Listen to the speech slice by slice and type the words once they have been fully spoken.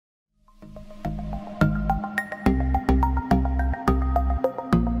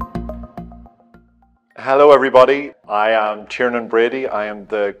Hello everybody, I am Tiernan Brady. I am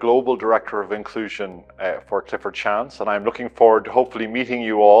the Global Director of Inclusion for Clifford Chance, and I'm looking forward to hopefully meeting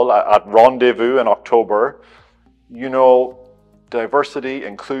you all at Rendez-Vous in October. You know, diversity,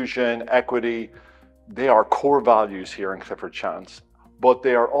 inclusion, equity, they are core values here in Clifford Chance, but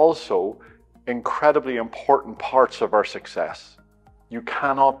they are also incredibly important parts of our success. You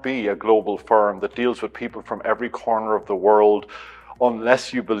cannot be a global firm that deals with people from every corner of the world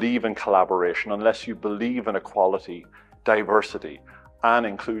unless you believe in collaboration, unless you believe in equality, diversity, and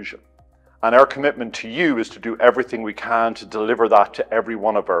inclusion. And our commitment to you is to do everything we can to deliver that to every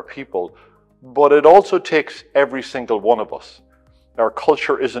one of our people. But it also takes every single one of us. Our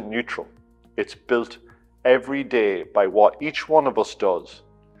culture isn't neutral. It's built every day by what each one of us does.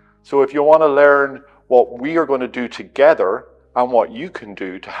 So if you want to learn what we are going to do together and what you can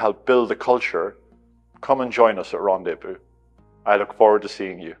do to help build the culture, come and join us at Rendezvous. I look forward to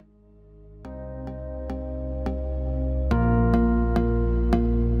seeing you.